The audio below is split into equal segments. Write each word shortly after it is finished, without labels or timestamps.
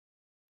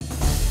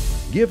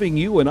giving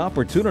you an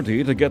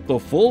opportunity to get the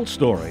full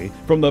story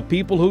from the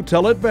people who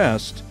tell it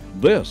best.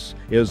 This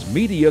is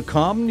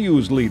Mediacom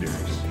Newsleaders.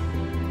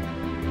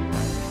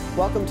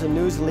 Welcome to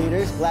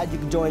Newsleaders. Glad you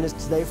could join us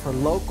today for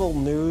local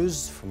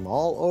news from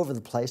all over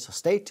the place. So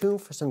stay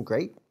tuned for some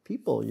great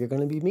people you're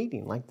going to be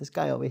meeting, like this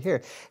guy over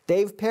here.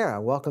 Dave Para,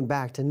 welcome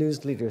back to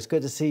Newsleaders.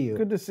 Good to see you.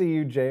 Good to see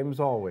you,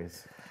 James,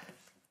 always.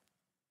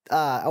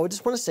 I would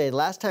just want to say,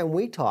 last time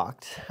we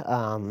talked, it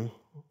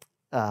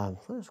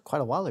was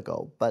quite a while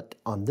ago, but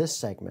on this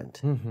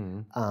segment,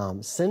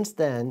 since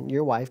then,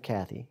 your wife,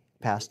 Kathy,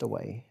 passed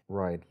away.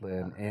 Right,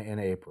 in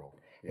April.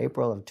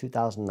 April of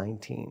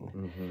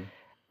 2019.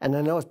 And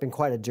I know it's been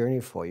quite a journey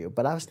for you,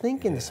 but I was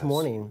thinking this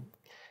morning,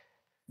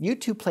 you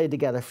two played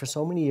together for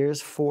so many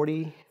years,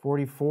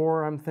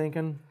 44, I'm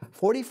thinking.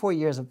 44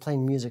 years of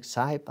playing music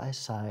side by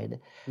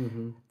side.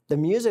 The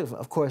music,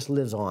 of course,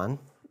 lives on.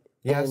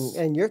 Yes.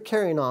 And you're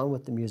carrying on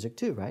with the music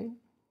too, right?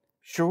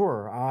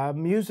 Sure.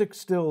 Music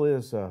still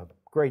is a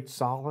great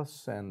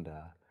solace and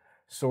a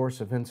source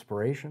of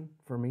inspiration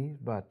for me,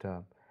 but,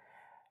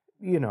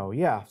 you know,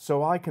 yeah,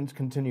 so I can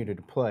continue to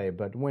play,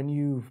 but when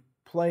you've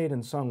played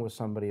and sung with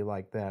somebody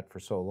like that for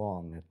so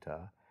long, it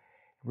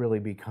really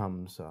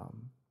becomes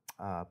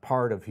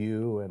part of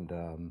you,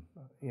 and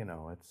you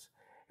know,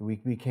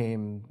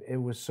 it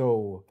was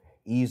so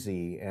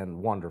easy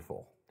and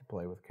wonderful to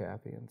play with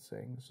Kathy and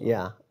sing. So.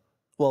 Yeah.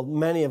 Well,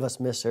 many of us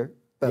miss her,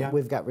 but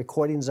we've got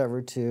recordings of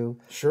her too.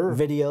 Sure.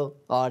 Video,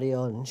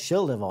 audio, and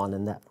she'll live on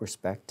in that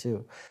respect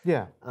too.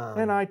 Yeah.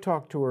 And I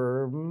talk to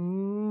her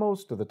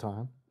most of the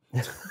time.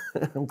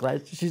 I'm sure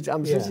she's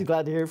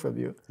glad to hear from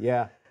you.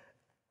 Yeah.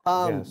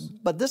 Yes.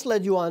 But this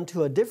led you on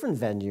to a different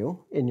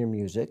venue in your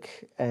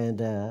music, and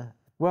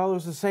well, it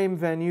was the same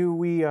venue.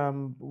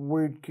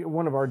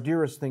 One of our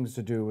dearest things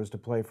to do was to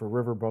play for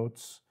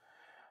riverboats,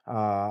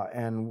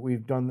 and we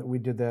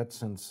did that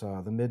since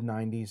the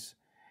mid-90s,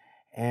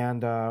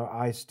 and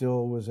I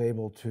still was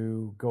able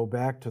to go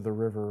back to the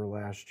river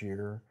last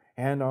year,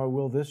 and I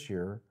will this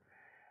year,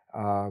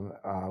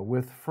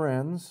 with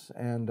friends,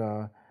 and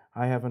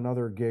I have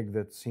another gig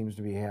that seems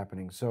to be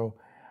happening. So.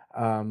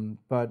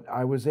 But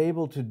I was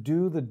able to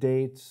do the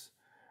dates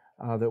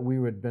that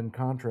we had been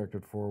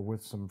contracted for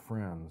with some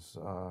friends.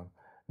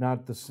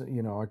 Not the,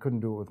 you know, I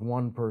couldn't do it with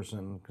one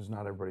person because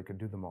not everybody could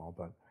do them all,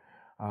 but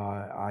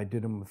I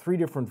did them with 3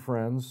 different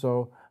friends,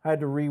 so I had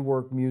to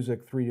rework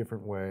music 3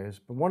 different ways.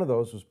 But one of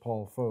those was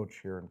Paul Foch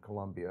here in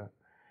Columbia,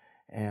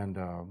 and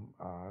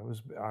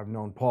I've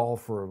known Paul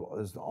for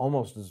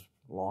almost as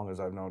long as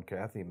I've known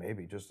Kathy,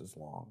 maybe just as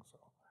long. So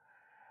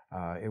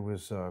it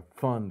was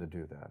fun to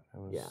do that. It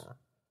was,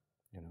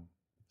 you know.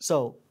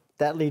 So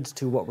that leads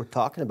to what we're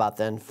talking about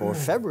then for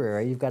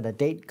February. You've got a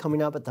date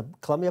coming up at the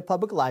Columbia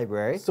Public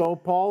Library. So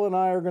Paul and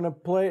I are going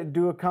to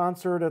do a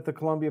concert at the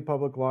Columbia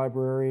Public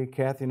Library.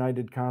 Kathy and I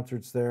did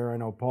concerts there. I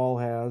know Paul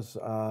has.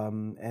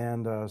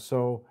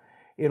 So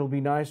it'll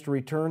be nice to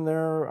return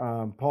there.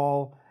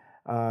 Paul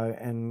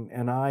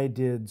and I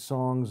did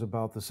songs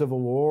about the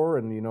Civil War,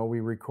 and, you know, we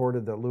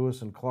recorded the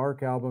Lewis and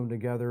Clark album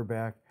together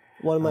back.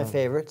 One of my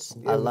favorites.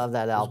 I love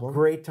that album. It was a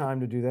great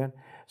time to do that.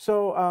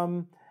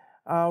 So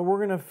we're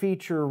going to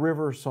feature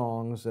river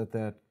songs at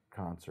that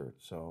concert.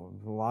 So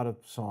a lot of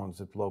songs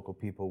that local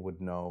people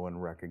would know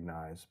and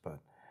recognize. But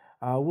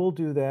we'll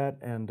do that,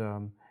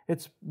 and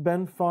it's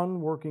been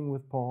fun working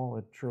with Paul.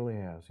 It surely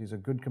has. He's a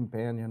good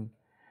companion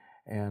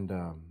and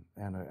a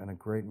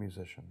great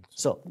musician.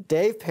 So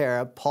Dave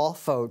Para, Paul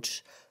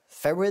Foch,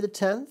 February the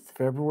 10th?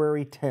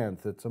 February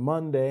 10th. It's a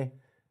Monday.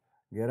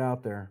 Get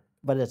out there.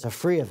 But it's a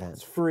free event.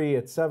 It's free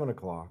at 7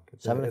 o'clock.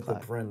 It's 7 at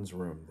o'clock. the Friends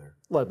Room there.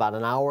 What, about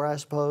an hour, I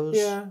suppose?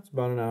 Yeah, it's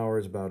about an hour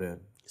is about it.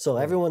 So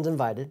everyone's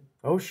invited.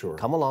 Oh, sure.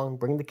 Come along,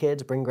 bring the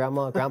kids, bring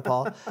grandma,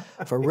 grandpa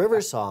for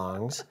river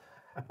songs.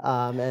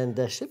 And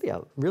it should be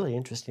a really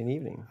interesting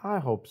evening. I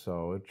hope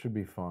so. It should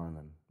be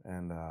fun.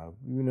 And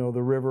you know,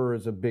 the river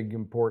is a big,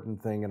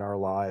 important thing in our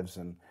lives.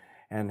 And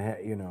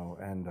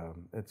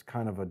it's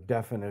kind of a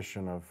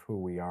definition of who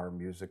we are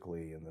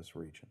musically in this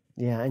region.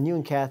 Yeah, and you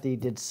and Kathy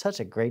did such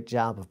a great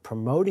job of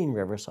promoting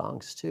river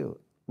songs, too.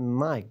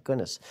 My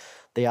goodness,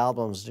 the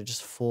albums are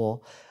just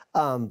full.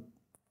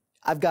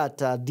 I've got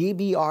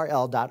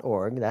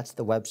dbrl.org. That's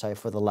the website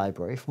for the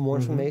library. For more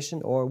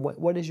information, or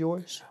what is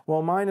yours?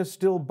 Well, mine is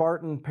still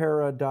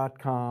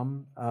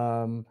bartonpara.com.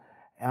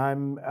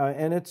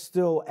 And it's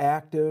still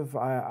active.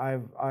 I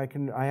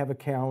have a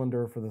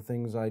calendar for the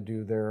things I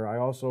do there. I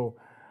also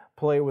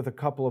play with a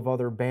couple of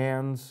other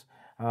bands.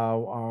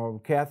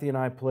 Kathy and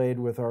I played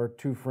with our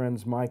 2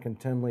 friends, Mike and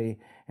Tinley,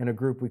 in a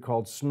group we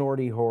called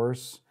Snorty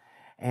Horse,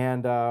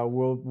 and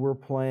we're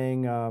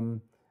playing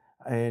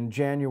in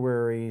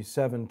January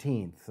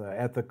 17th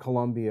at the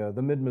Columbia,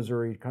 the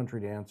Mid-Missouri Country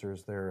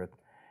Dancers there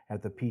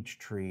at the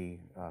Peachtree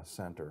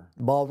Center.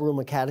 Ballroom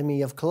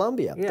Academy of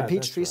Columbia. Yeah, the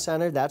Peachtree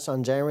Center, that's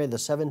on January the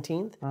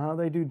 17th?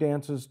 They do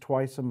dances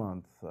twice a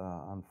month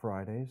on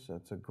Fridays.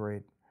 It's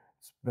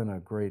been a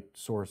great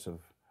source of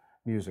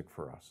music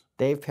for us.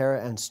 Dave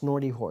Para and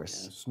Snorty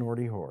Horse. Yeah,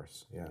 Snorty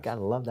Horse, yes.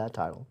 Gotta love that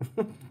title.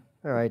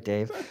 All right,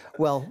 Dave.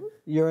 Well,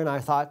 you're in our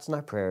thoughts and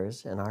our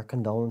prayers and our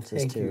condolences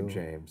Thank too. you,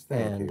 James.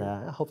 Thank you. And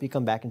I hope you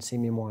come back and see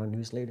me more on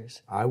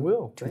Newsleaders. I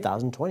will.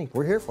 2020.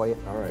 We're here for you.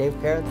 All right. Dave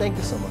Parrott, thank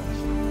you so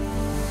much.